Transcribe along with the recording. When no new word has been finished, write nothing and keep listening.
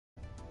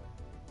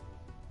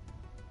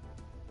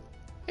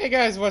Hey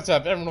guys, what's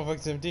up?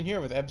 Everyone17 here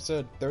with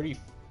episode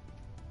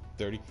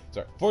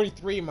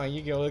 43 of my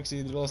Yu-Gi-Oh!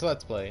 Elixir Duelist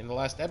Let's Play. In the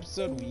last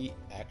episode, we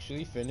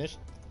actually finished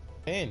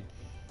campaign.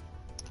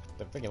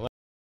 The freaking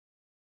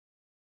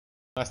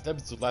last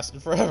episode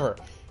lasted forever.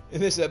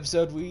 In this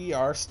episode, we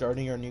are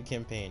starting our new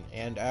campaign,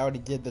 and I already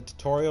did the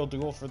tutorial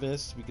duel for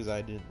this because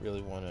I didn't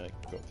really want to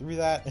go through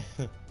that.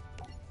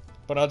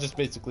 But I'll just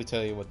basically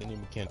tell you what the new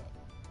mechanic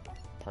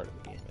part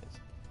of the game is.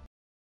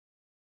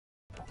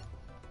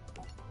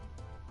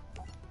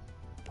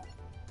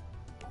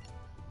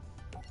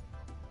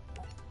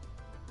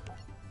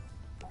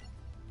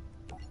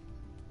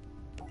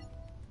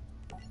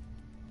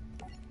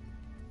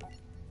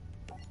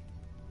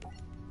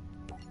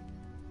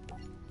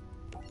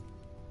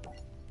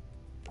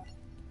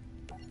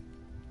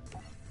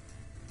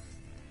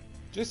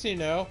 Just so you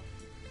know,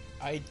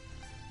 I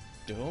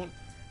don't...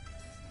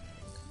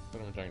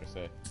 What am I trying to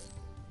say?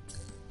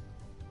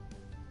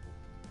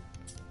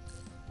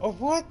 Oh,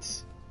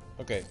 what?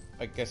 Okay,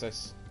 I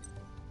guess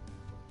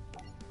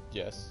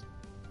yes.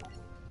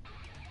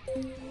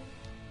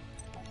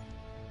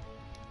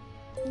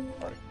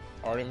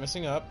 Already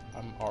messing up.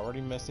 I'm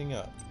already messing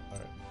up.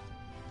 Alright.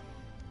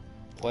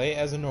 Play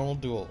as a normal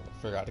duel.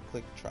 Forgot to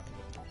click triangle.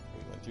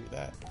 We went through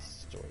that.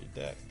 Story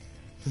deck.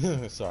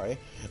 Sorry.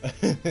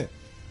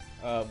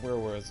 Where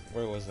was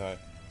I?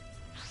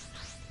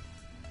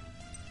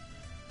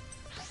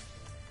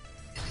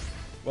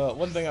 Well,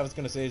 one thing I was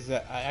gonna say is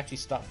that I actually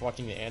stopped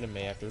watching the anime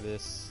after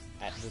this.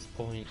 At this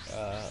point,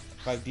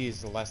 5D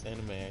is the last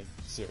anime I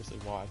seriously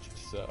watched.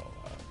 So,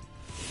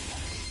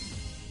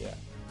 yeah.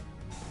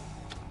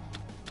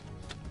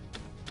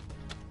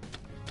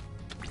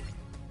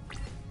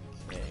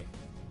 Okay.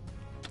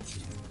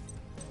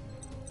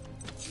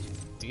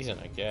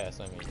 Decent, I guess.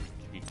 I mean, it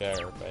could be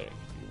better, but it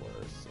could be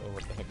worse. So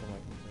what the heck am I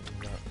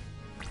complaining about?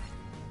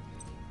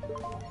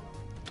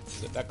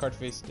 Set that card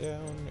face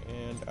down,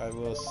 and I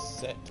will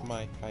set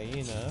my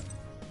hyena.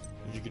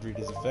 If you could read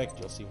his effect,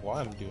 you'll see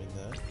why I'm doing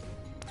that.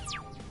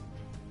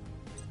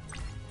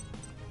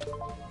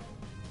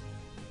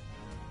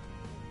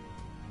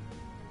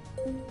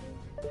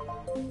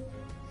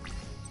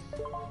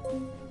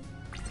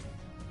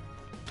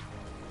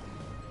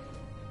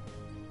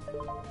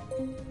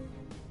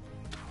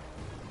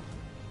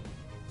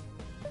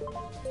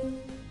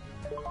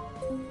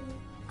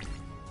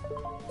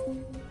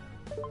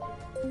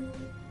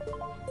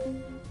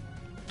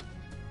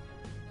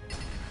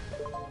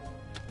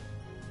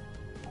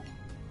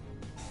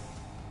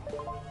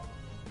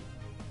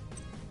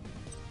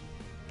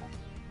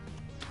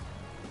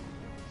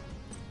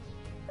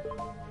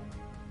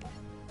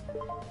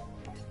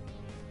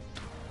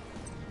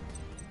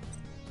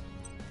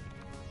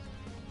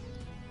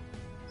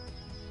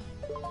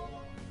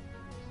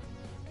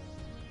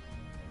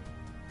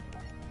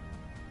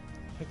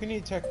 How can you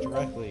attack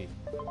directly?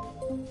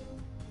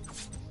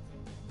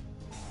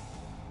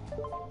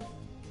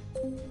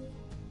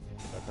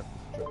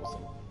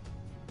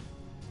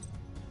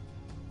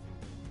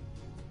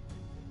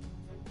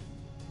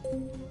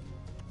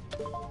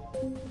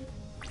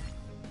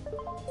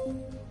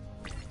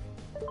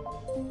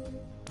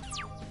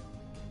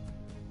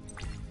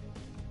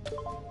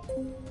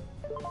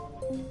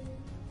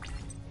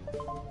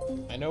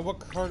 I know what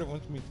card it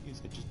wants me to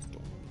use, I just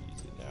don't want to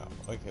use it now.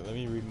 Okay, let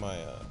me read my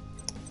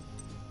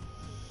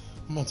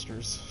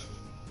monsters.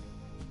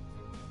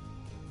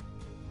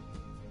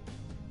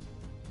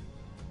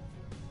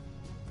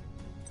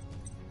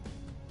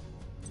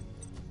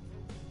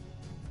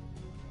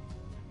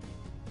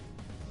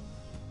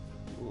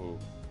 Ooh.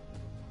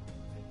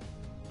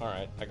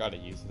 Alright, I gotta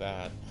use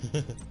that.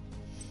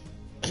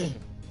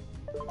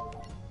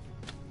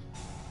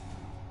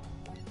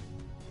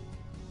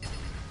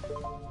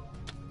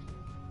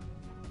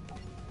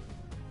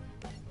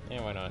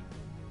 Yeah, why not?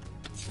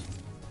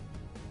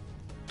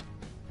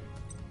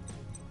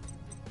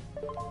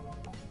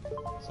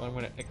 So I'm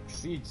going to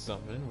exceed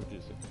summon, which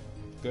is a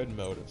good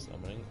mode of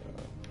summoning,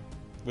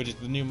 which is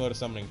the new mode of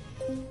summoning.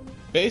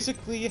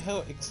 Basically, how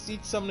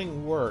exceed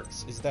summoning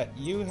works is that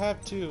you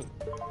have to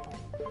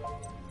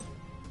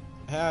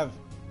have,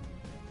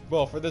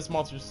 well, for this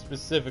monster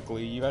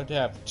specifically, you have to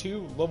have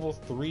 2 level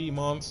 3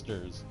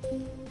 monsters.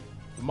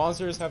 The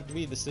monsters have to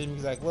be the same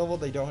exact level.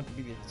 They don't have to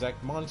be the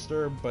exact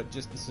monster, but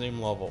just the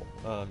same level.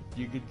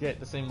 You could get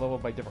the same level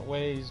by different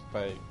ways,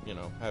 by, you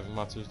know, having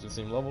monsters to the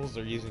same levels,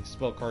 or using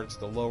spell cards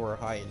to lower or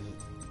heighten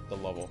the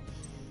level.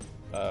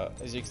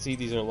 As you can see,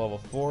 these are level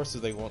 4, so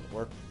they won't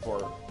work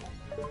for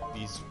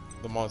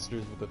the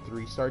monsters with the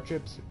 3-star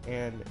chips.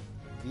 And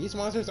these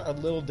monsters are a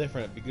little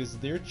different because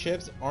their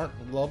chips aren't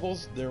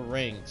levels, they're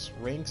ranks.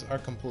 Ranks are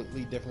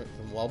completely different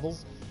from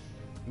levels,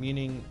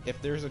 meaning if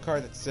there's a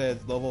card that says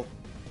level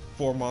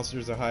 4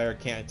 monsters or higher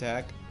can't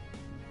attack,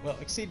 well,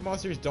 exceed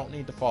monsters don't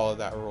need to follow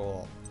that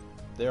rule.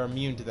 They're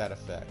immune to that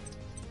effect.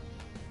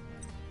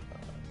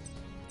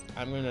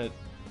 I'm gonna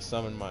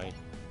summon my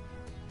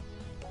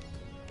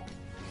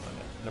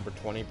number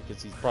 20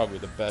 because he's probably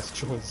the best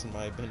choice in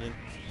my opinion.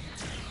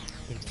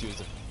 I think 2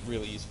 is a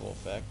really useful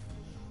effect.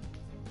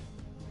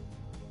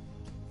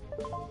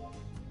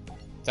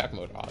 Attack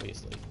mode,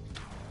 obviously.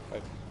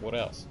 Like, what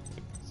else?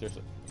 Like,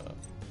 seriously.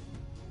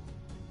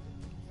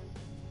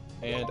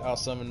 And I'll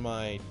summon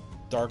my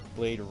Dark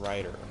Blade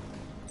Rider.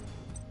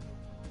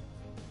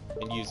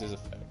 And use his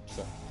effect,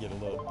 so I can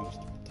get a little boost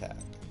of attack.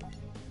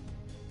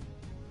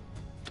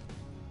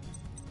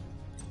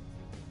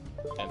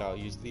 And I'll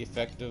use the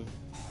effect of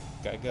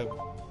Gaiga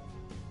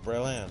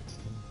Brilliant.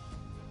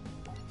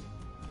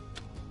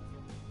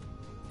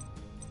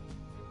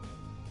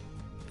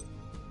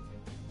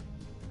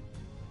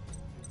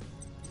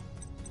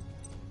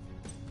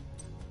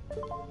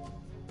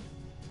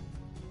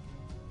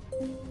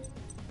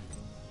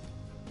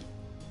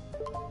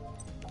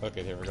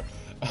 Okay, there we go.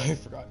 I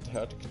forgot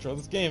how to control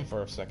this game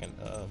for a second.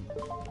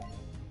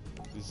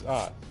 This is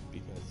odd,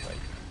 because I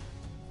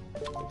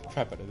played the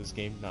crap out of this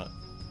game not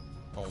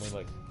only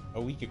like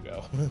a week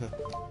ago.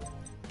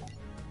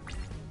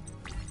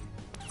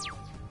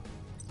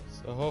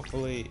 So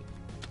hopefully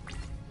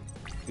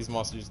these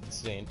monsters can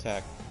stay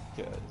intact,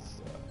 because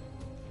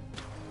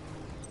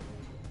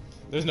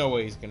there's no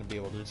way he's going to be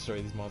able to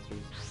destroy these monsters.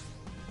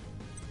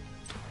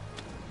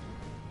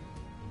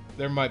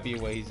 There might be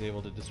a way he's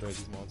able to destroy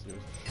these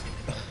monsters.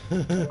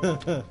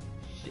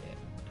 Shit.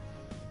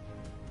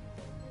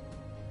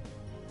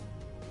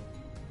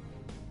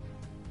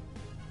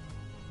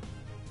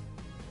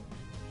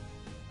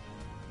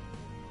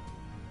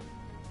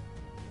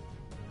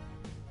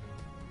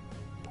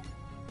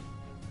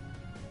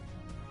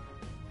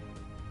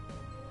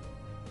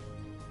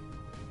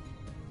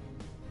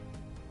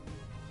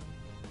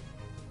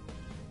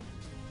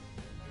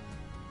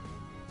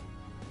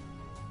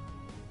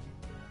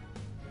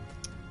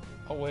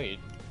 Oh wait,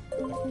 I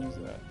can use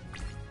that.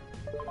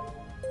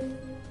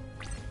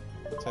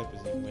 What type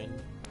is it?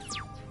 Wind?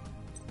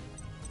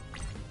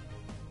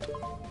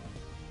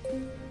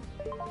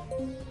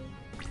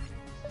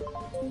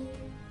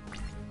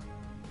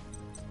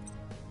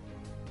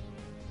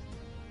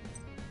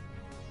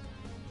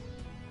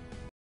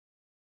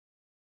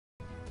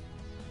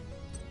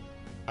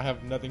 I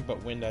have nothing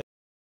but wind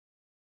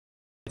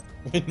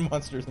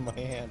monsters in my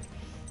hand.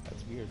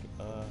 That's weird.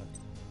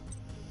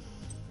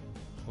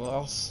 Well,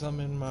 I'll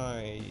summon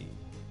my...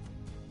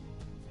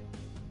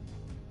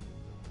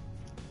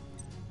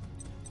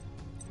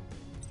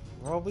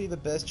 Probably the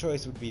best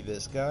choice would be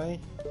this guy.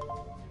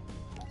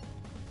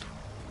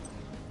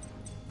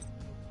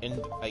 And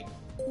if I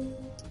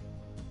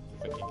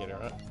can get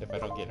if I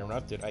don't get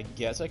interrupted, I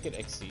guess I could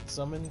exceed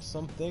summon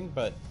something,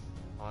 but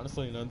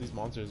honestly, none of these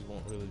monsters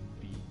won't really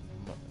be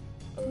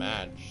a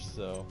match,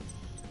 so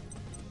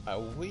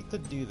I'll wait to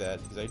do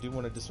that, because I do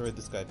want to destroy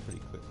this guy pretty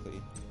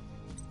quickly.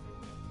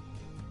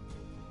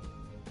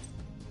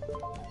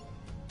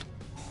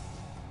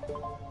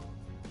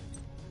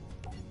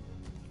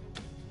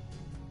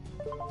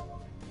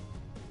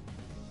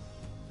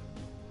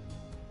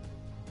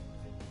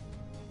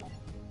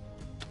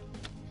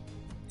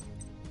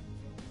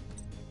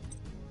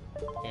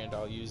 And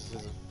I'll use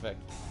his effect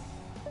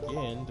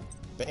again to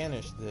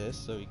banish this,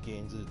 so he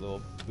gains a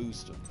little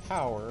boost of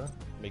power,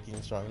 making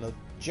him strong enough,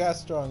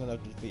 just strong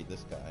enough to defeat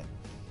this guy.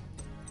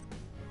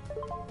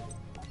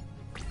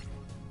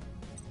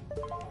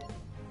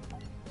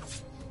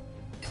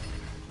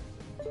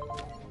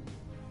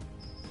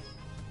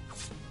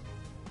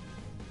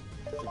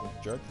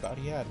 Freaking jerk thought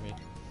he had me.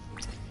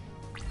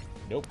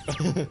 Nope.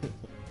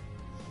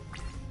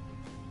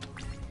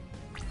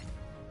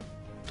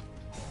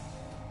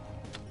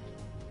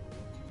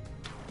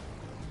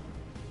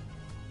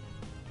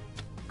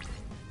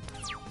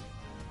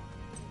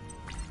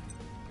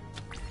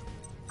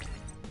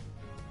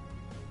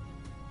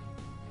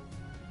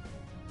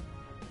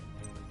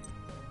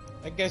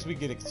 I guess we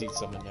could exceed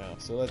summon now,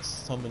 so let's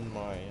summon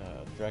my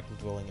dragon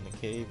dwelling in the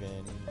cave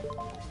and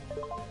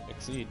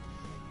exceed.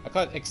 I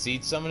call it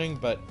exceed summoning,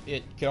 but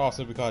it can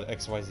also be called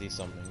XYZ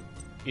summoning.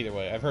 Either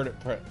way, I've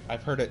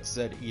heard it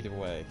said either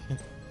way.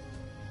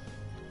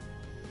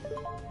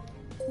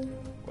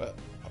 Well,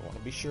 I want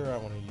to be sure I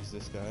want to use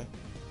this guy.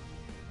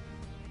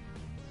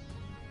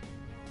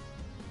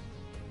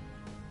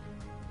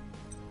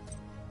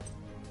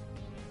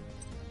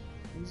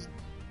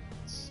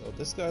 So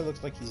this guy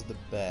looks like he's the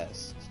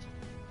best.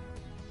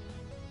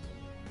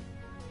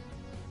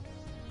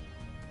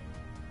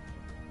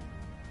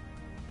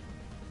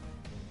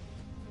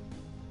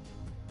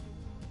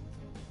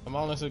 I'm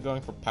honestly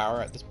going for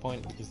power at this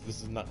point because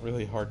this is not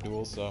really a hard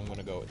duel, so I'm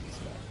gonna go with this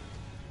guy.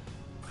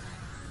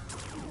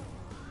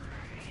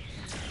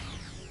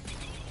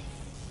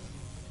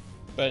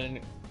 But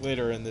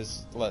later in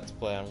this Let's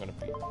Play, I'm gonna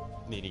be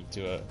needing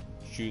to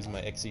choose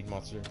my Exceed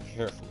monster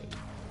carefully.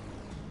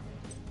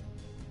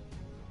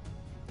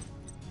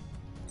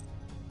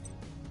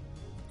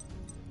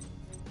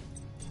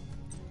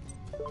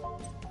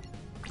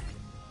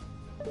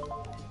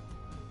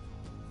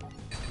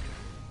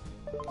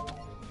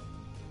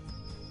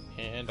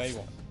 And I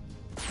won.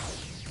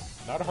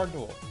 Not a hard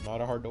duel.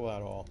 Not a hard duel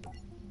at all.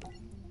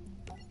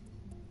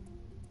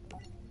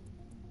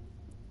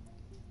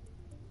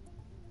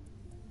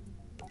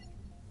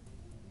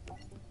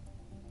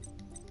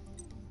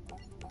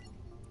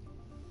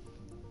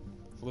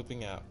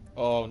 flipping out.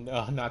 Oh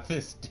no, not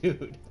this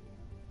dude.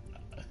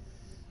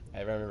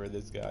 I remember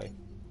this guy.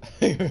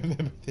 I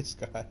remember this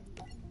guy.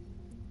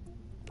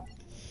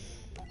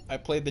 I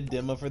played the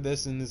demo for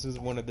this, and this was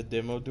one of the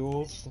demo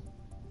duels.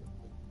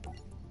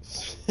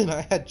 And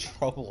I had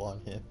trouble on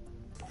him.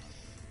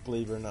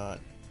 Believe it or not.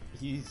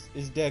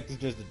 His deck is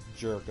just a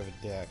jerk of a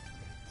deck.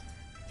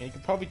 And you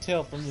can probably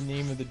tell from the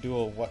name of the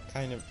duel what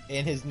kind of,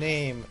 and his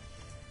name,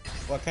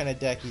 what kind of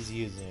deck he's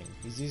using.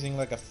 He's using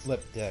like a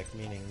flip deck,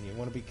 meaning you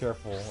want to be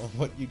careful on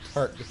what you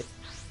target.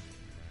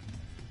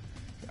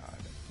 God,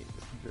 I hate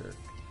this jerk.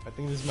 I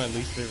think this is my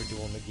least favorite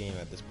duel in the game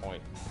at this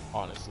point,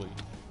 honestly.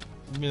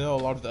 You know, a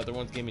lot of the other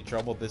ones gave me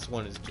trouble. This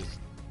one is just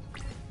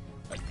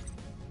a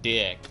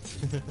dick.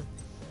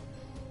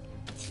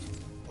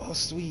 Oh,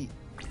 sweet.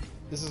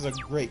 This is a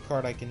great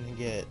card I can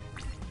get.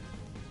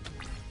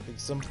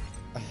 Like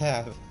I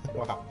have.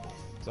 Wow.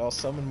 So I'll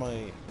summon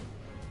my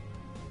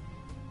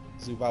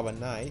Zubaba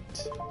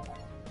Knight.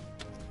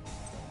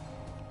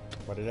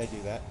 Why did I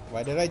do that?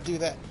 Why did I do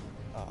that?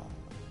 Oh.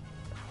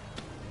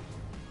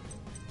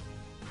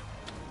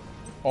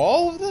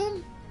 All of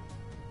them?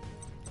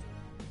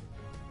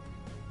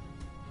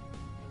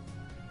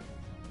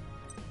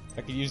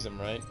 I could use them,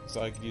 right?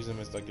 So I could use them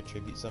as like a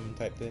tribute summon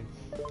type thing.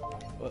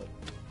 But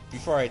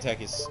before I attack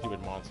his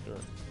stupid monster,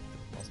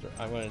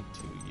 I wanted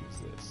to use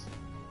this.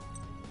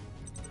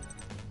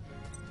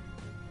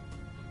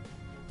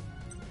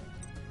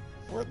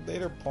 For a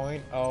later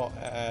point, I'll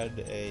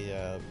add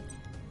a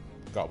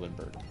Goblin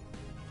Bird.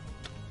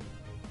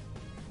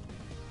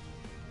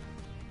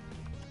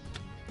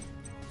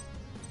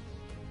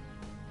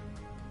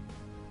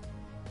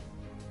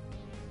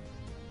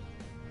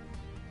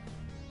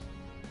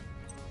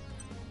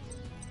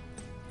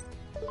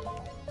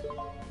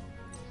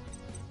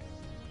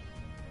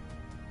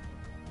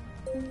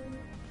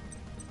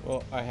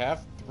 Well, I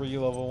have 3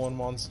 level 1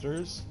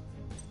 monsters.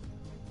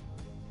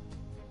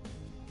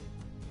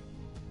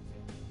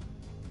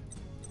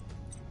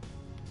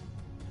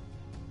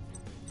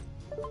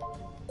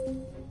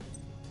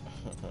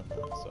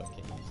 So I can't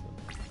use them.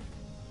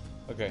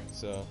 Okay,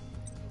 so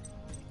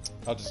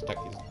I'll just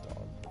attack his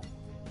dog.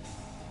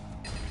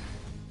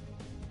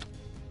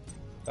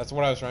 That's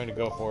what I was trying to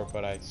go for,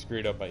 but I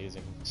screwed up by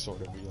using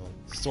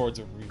Swords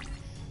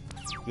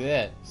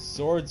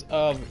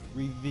of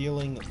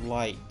Revealing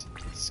Light.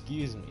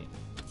 Excuse me.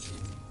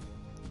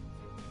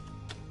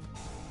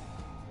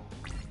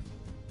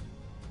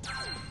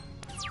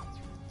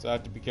 So I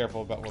have to be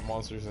careful about what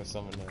monsters I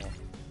summon now.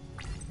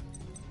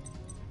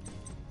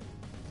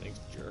 Thanks,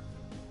 jerk.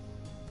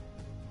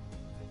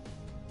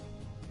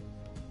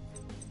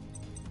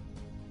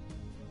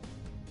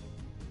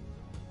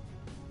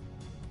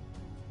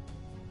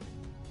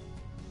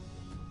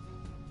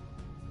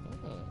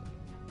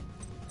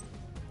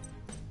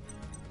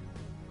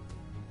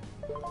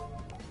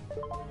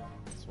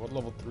 So what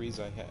level 3s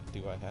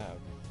do I have?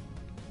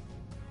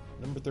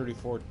 Number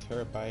 34,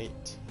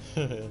 Terabyte.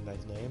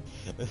 Nice name.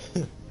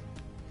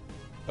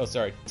 Oh,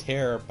 sorry,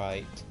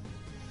 Terabyte.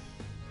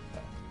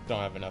 Don't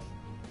have enough.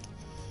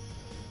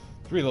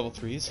 3 level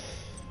 3s.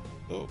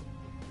 Oh.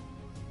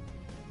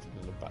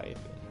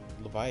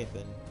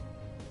 Leviathan.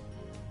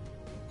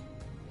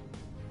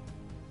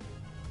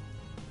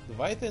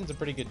 Leviathan's a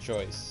pretty good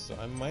choice, so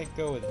I might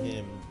go with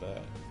him,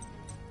 but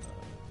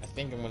I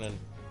think I'm gonna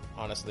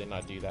honestly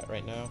not do that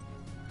right now.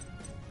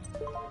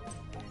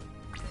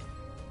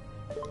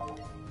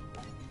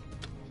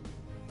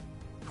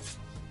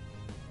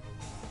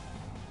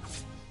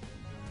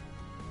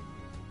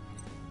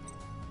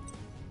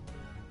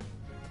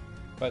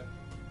 But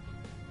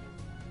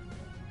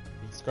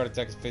discard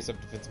attack is face up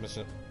defense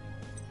mission.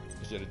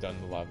 I should have done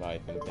the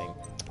Leviathan thing.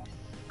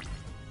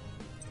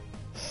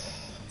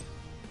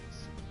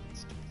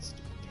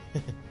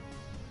 Stupid.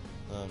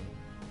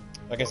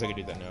 I guess I could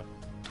do that now.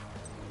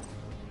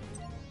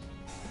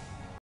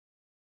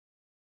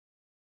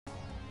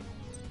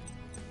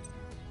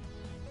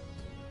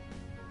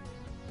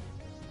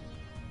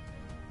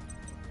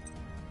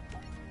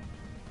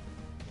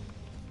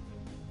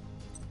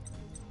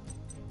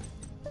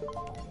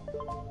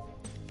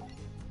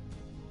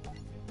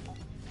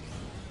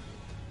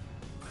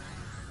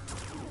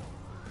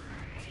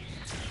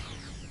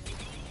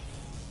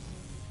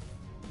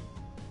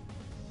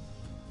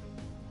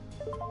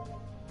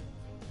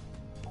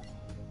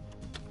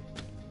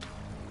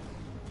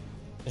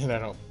 And I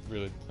don't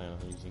really plan on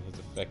using his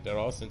effect at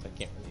all since I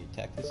can't really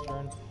attack this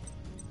turn.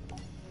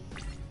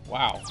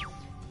 Wow.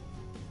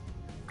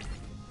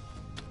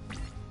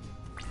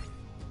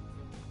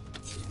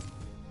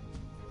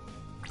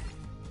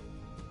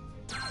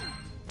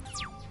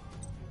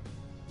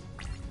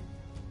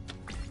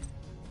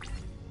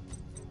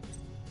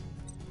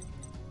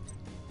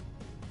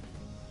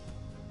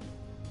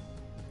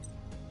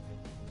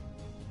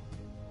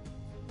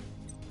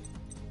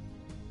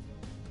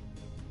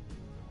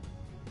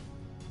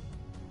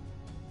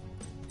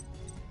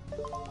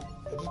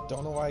 I just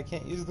don't know why I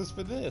can't use this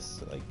for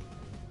this. Like,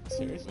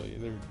 seriously,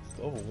 they're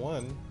level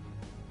 1.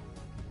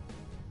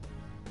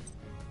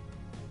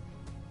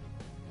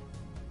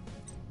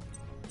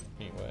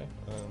 Anyway,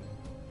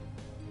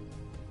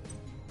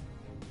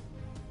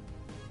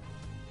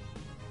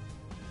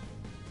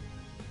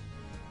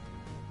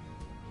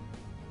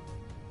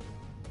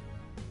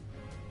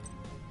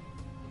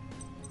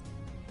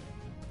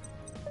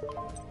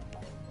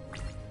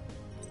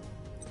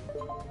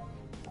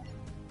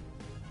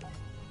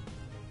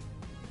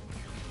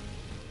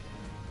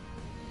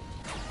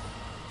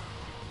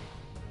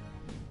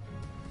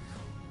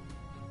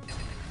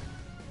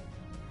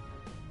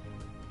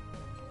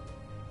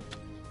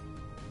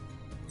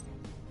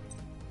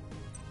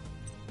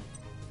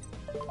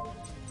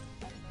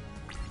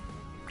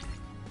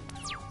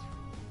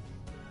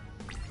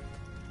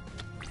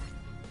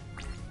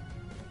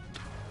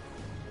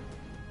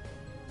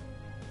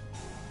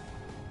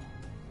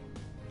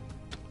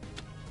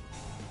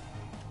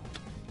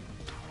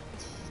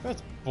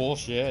 that's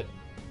bullshit.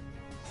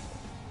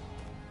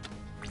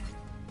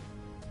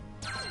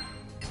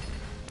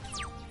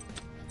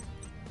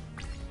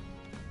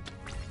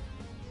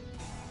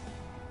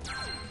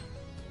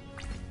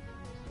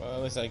 Well,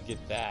 at least I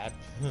get that.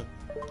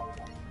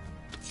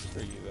 For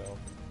you, though.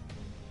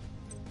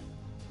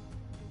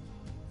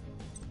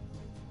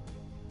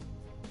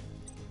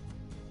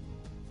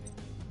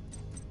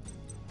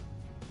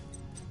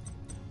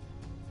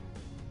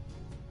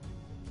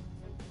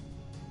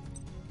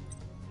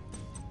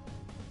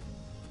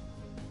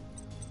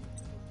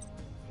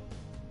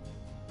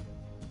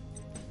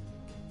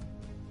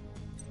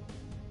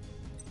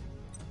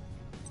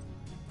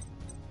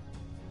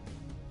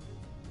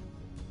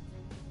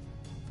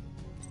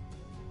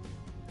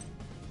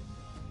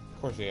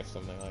 Of course we have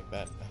something like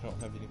that. I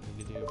don't have anything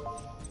to do.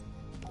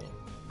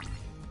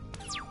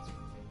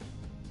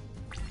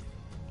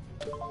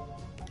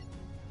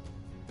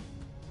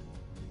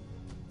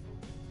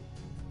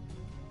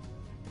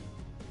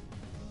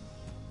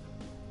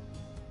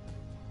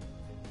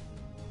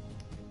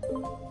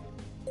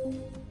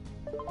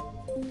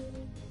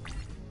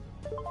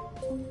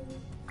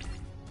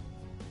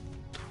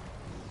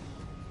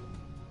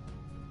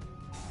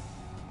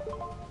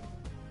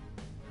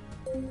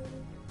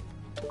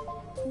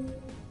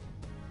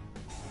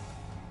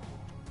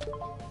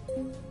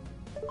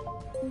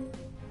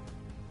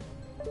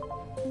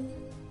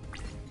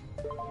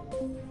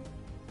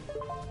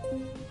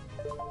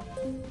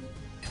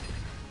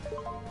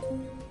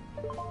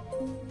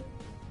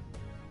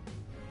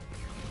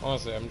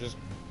 Honestly, I'm just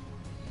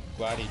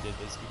glad he did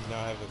this because now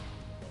I have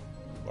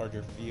a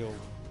larger field.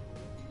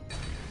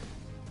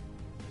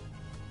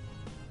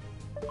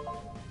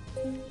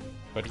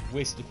 But he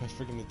wasted my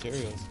freaking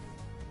materials.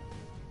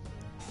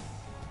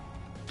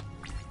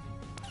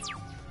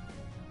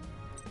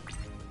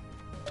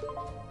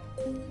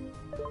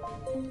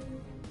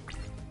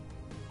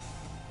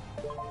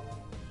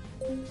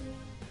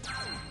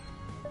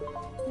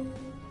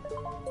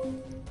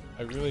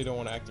 I really don't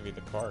want to activate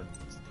the card.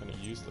 It's kind of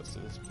useless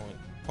at this point.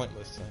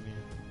 Pointless, I mean.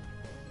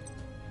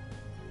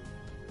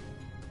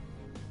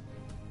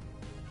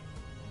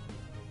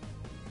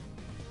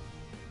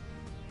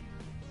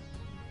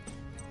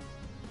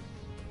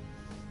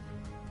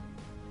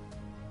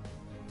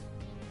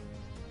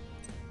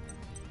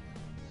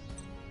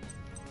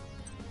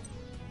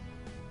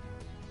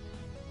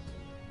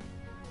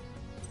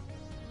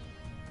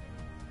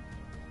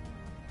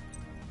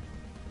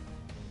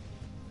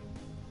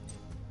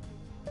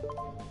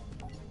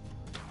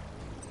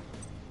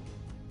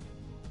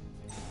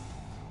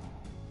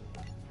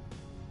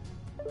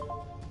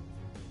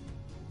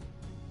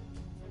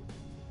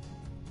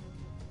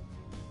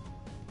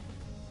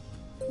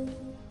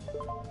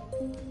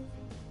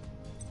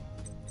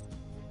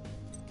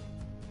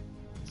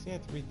 See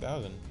at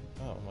 3,000.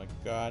 Oh my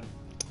god.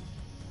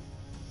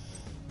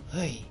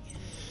 Hey.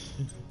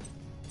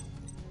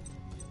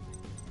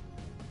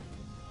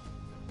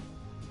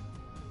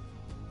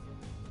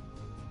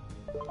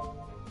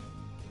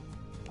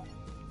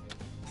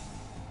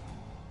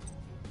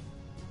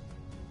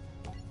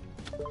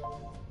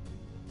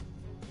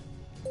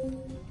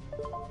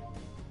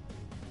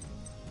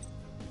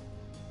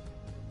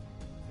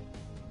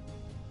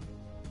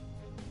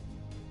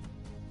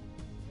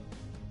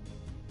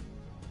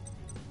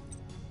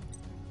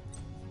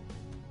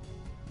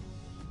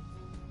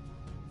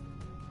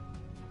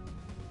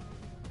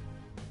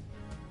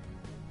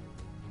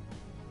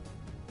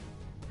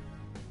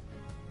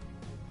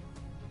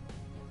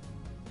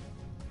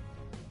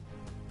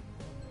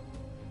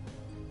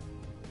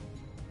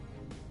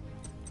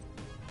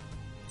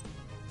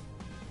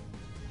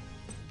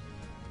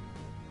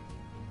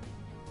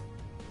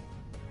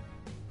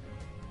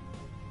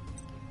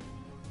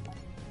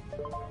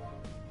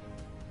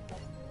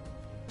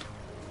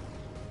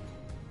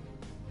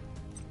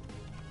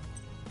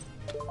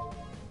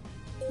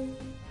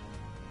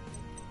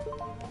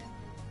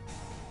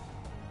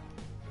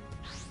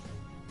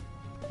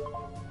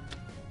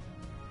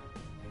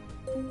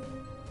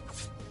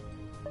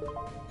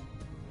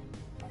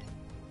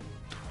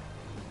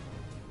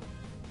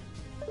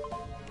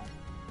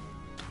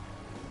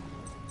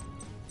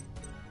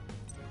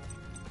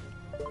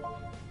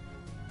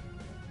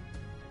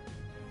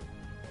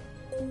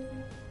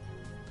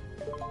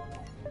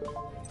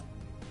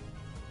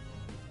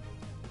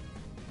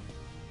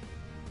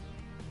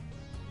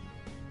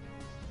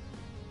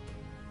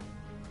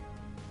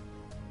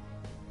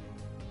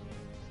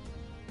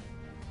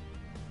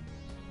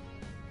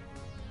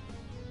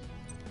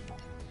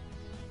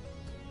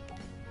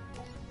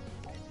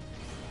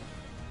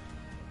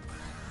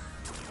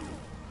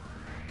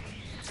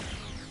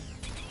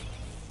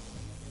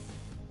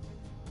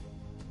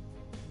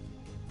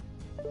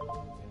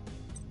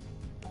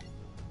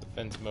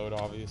 defense mode,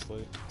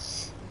 obviously.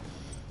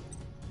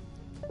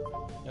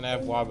 And I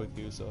have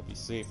Wabaku, so I'll be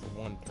safe for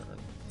one turn.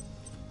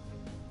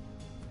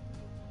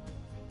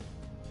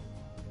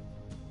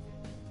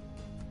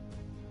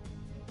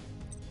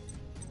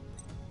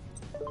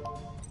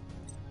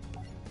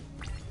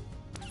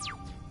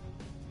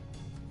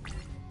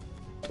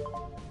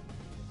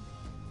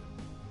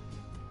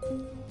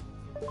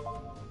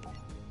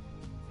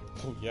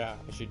 Oh yeah,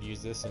 I should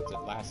use this since it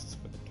lasts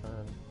for the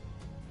turn.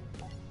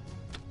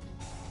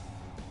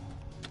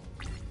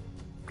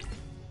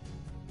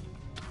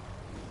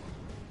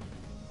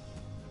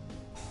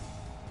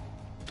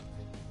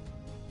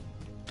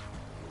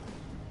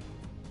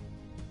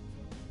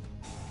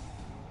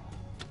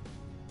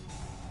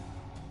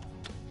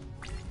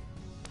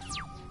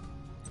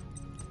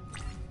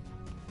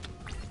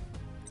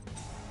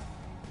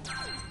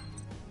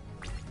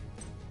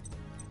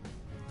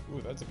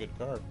 Ooh, that's a good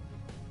card.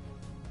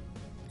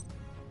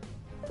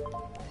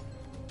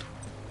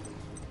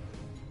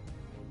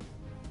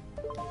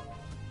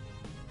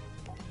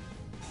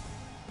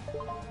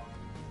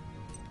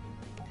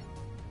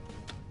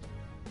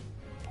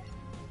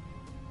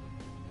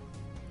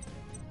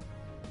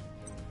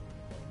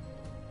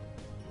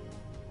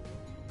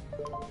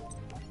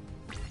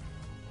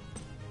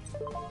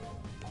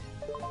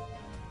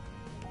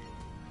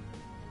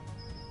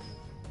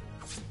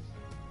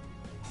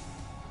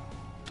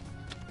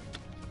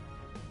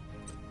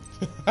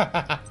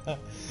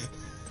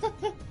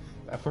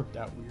 That worked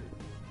out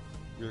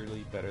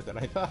weirdly better than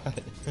I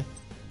thought.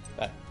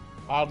 That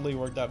oddly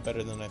worked out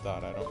better than I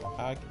thought. I don't know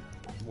how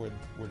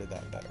worded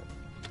that better.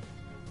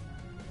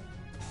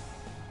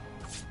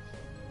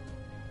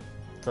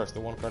 Of course,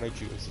 the one card I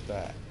choose is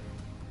that.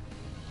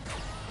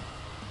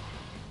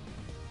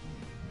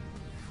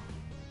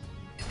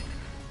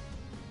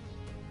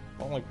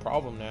 The only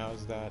problem now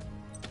is that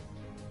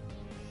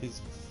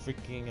his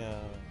freaking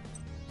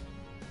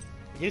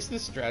I guess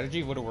this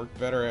strategy would have worked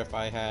better if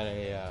I had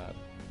a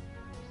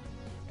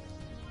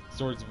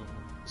Swords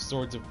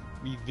of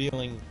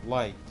Revealing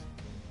Light.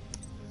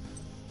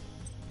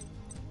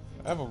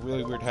 I have a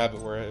really weird habit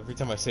where every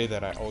time I say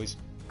that, I always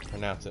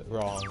pronounce it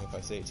wrong if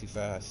I say it too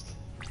fast.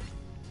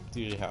 It's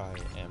usually how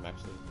I am,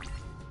 actually.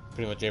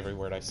 Pretty much every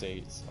word I say,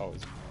 it's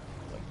always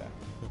like that.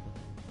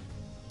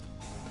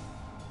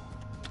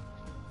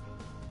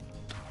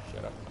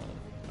 Shut up, man.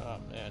 Oh,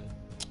 man.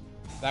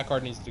 That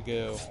card needs to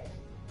go.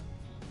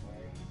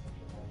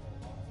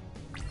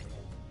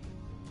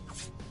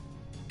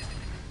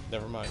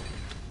 Never mind.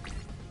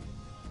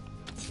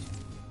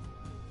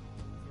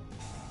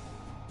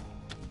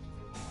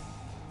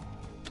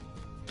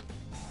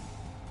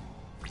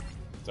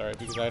 Sorry,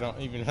 because I don't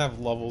even have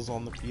levels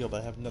on the field.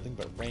 I have nothing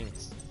but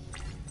ranks.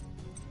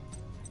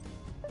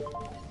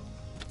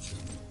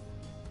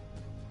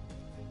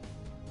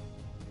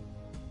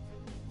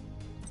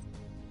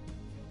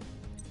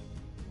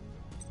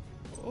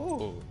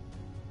 Oh.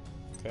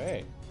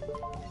 Okay.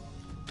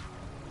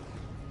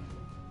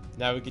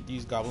 Now we could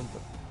use Goblin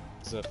for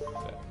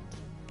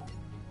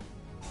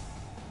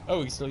oh,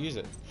 we can still use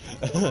it.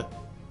 It's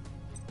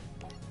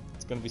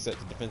gonna be set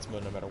to defense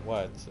mode no matter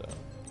what, so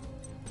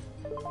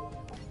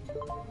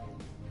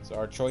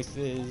our choice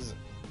is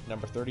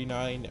number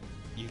 39,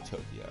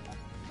 Utopia.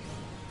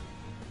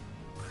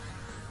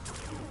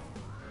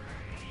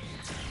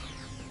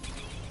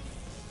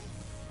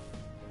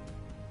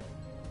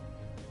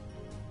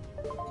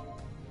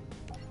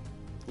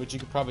 Which you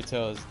could probably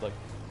tell is like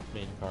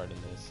main card in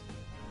this.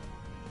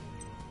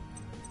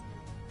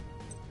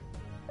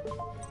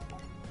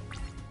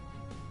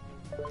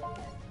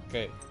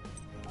 Okay,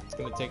 it's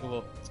gonna take a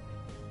little.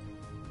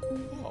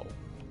 Oh,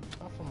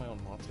 not from my own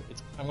monster.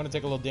 I'm gonna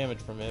take a little damage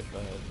from it,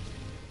 but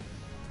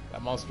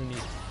that monster needs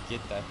to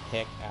get the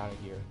heck out of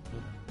here.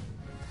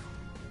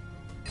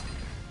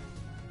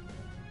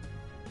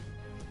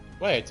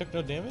 Wait, it took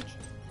no damage?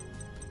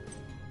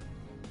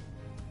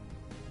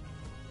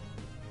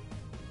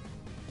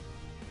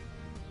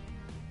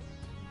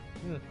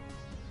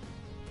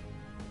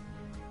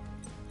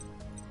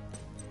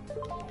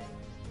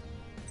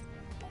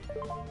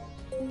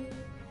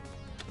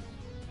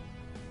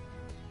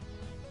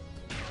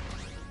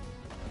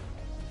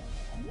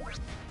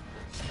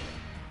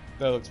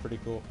 That looks pretty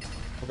cool.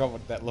 Forgot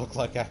what that looked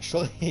like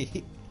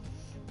actually.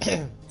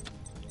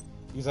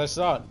 Because I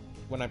saw it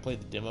when I played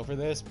the demo for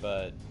this,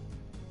 but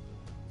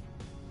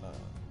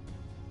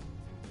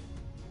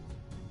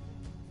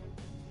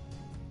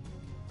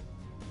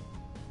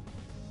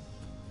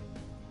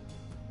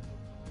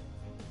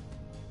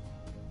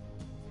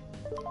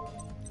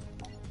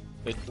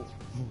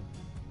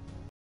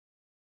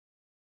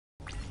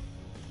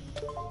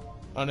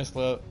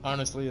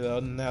honestly though,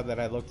 now that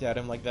I looked at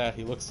him like that,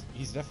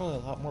 he's definitely a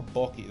lot more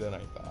bulky than I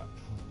thought.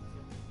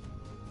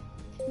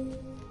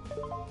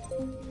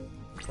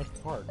 What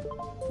card?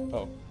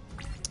 Oh.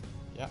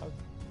 Yeah, I'll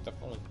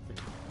definitely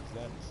freaking use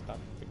that. Stop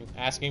freaking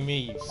asking me,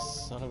 you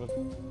son of a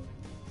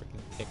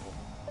freaking pickle.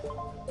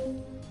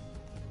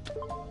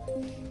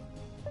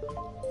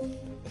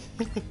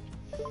 Pickle.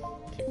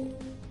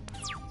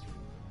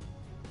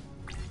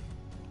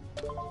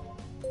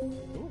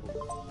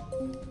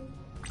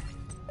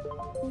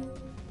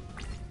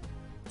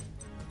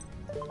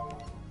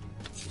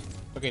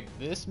 Okay,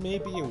 this may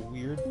be a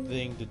weird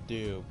thing to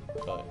do,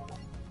 but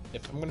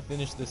if I'm gonna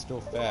finish this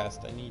duel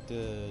fast, I need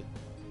to...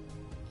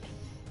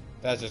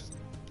 That's just...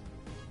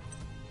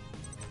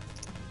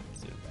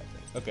 Is it a bad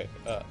thing? Okay,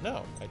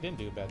 no, I didn't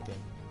do a bad thing.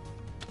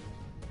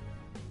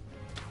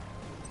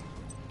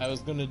 I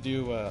was gonna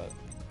do,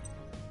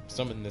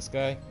 summon this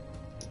guy,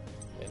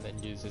 and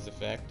then use his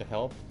effect to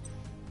help.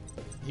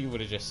 But he would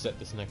have just set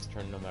this next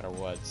turn no matter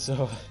what,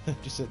 so I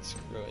just said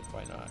screw it,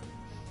 why not?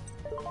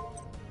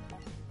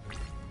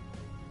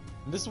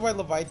 And this is why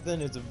Leviathan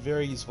is a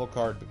very useful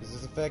card, because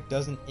his effect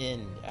doesn't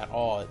end at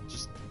all.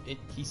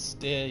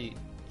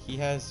 He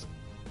has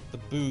the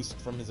boost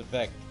from his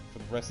effect for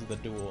the rest of the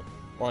duel,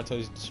 or until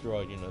he's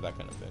destroyed, you know, that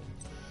kind of thing.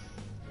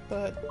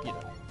 But, you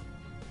know.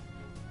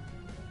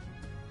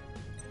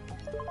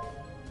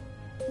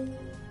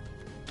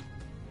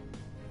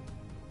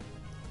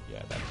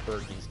 Yeah, that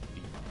bird needs to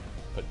be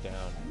put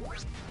down.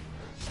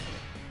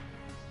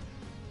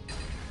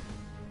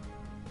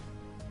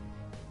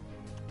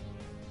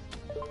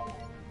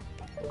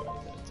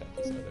 Attack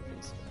his other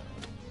face down.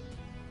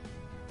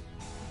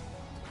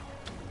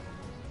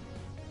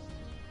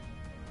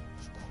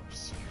 Of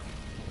course.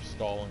 We're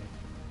stalling.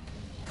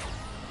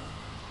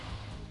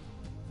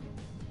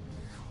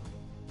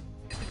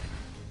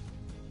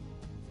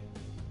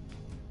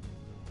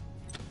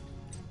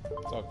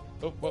 It's all,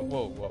 oh,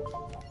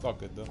 whoa. It's all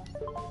good though.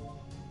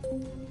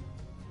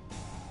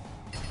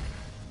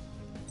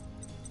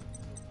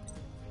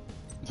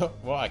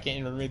 Well, I can't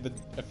even read the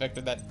effect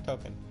of that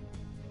token.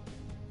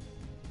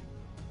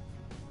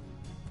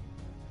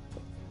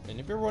 And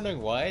if you're wondering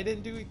why I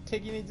didn't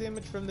take any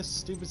damage from this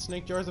stupid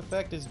Snake Jar's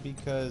effect, is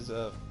because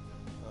of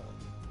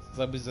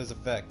Zebuz's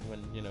effect.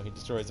 When, you know, he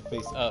destroys a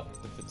face up,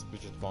 if it's a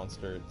vicious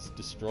monster, it's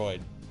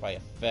destroyed by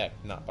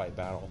effect, not by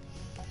battle.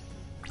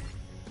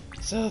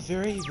 So,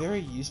 very,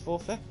 very useful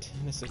effect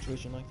in a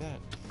situation like that.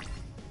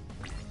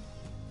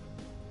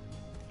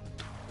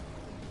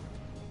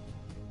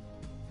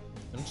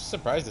 I'm just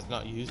surprised it's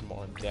not used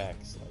more in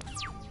decks. Like,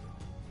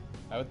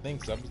 I would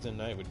think Zebuz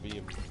Knight would be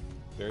a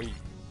very,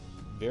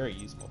 very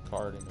useful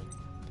card in a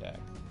deck.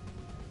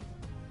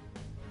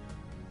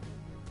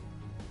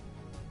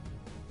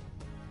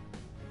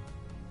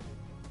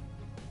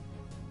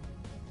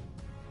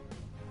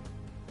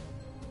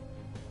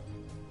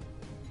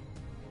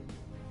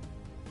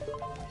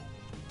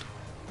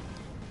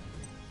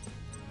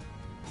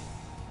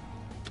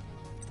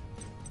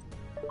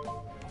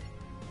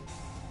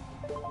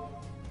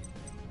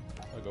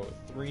 I'll go with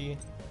 3.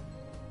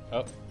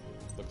 Oh,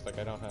 looks like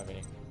I don't have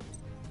any.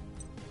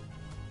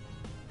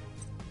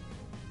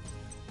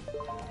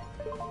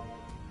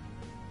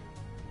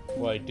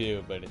 Well, I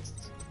do, but it's...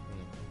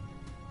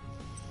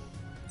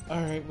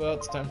 Alright, well,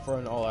 it's time for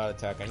an all-out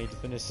attack. I need to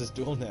finish this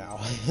duel now.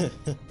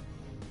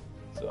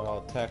 So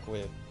I'll attack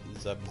with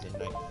Zebuz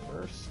Knight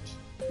first.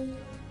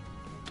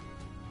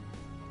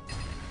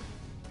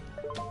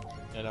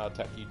 And I'll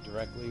attack you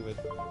directly with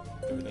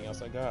everything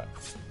else I got.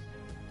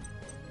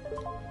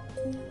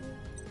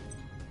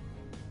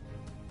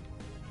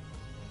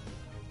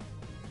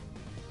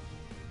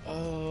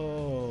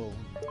 Oh,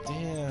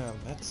 damn,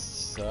 that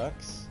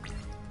sucks.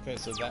 Okay,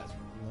 so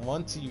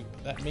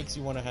that makes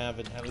you want to have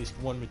at least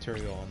one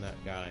material on that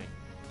guy.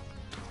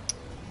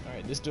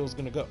 Alright, this duel's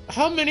gonna go.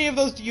 How many of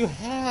those do you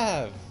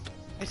have?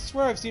 I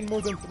swear I've seen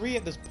more than 3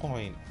 at this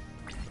point.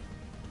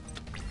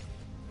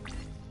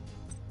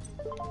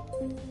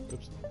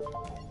 Oops.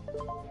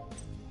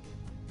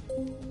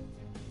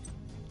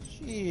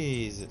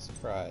 Jesus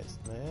Christ,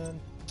 man.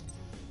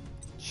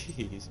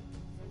 Jeez.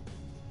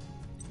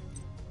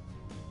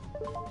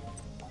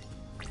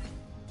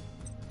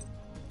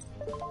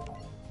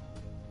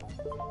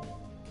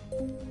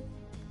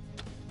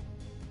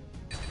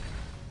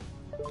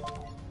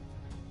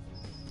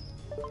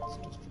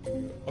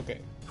 Okay,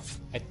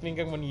 I think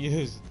I'm going to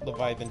use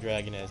Leviathan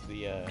Dragon as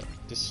the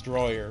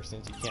destroyer,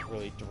 since you can't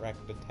really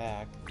direct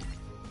attack.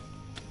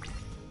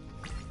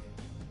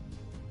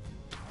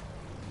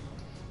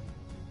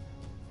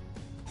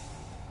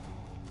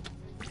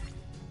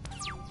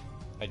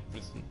 I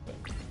wasn't the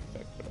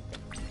effect, but okay.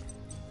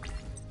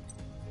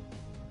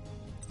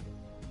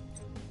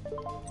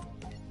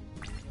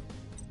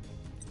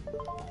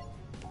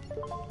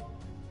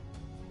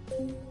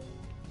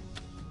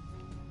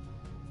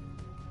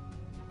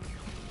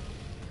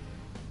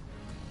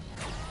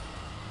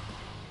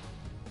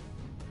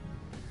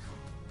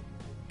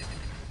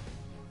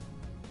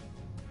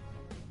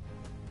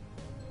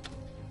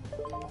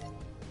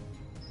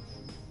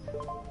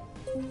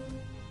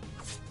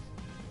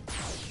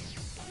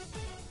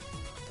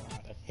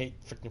 God, I hate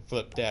freaking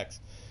flip decks.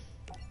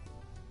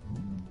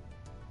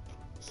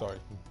 Sorry.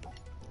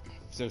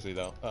 Seriously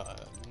though,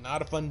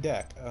 not a fun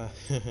deck.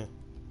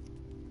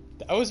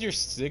 That was your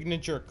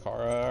signature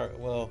card.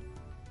 Well,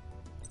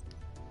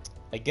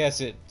 I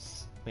guess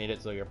it's made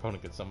it so your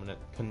opponent could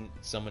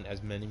summon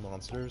as many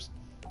monsters.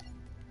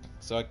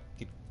 So I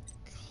could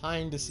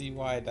kind of see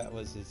why that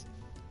was his,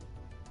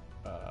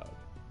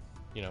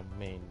 you know,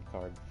 main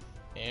card.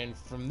 And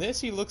from this,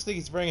 he looks like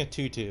he's wearing a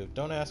tutu.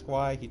 Don't ask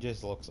why, he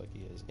just looks like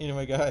he is.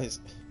 Anyway, guys.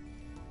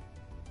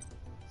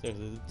 The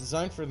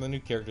design for the new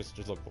characters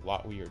just look a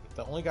lot weird.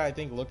 The only guy I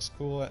think looks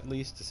cool, at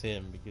least, is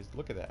him, because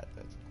look at that.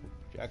 That's a cool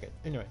jacket.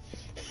 Anyway.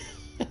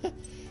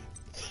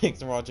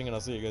 Thanks for watching, and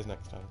I'll see you guys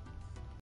next time.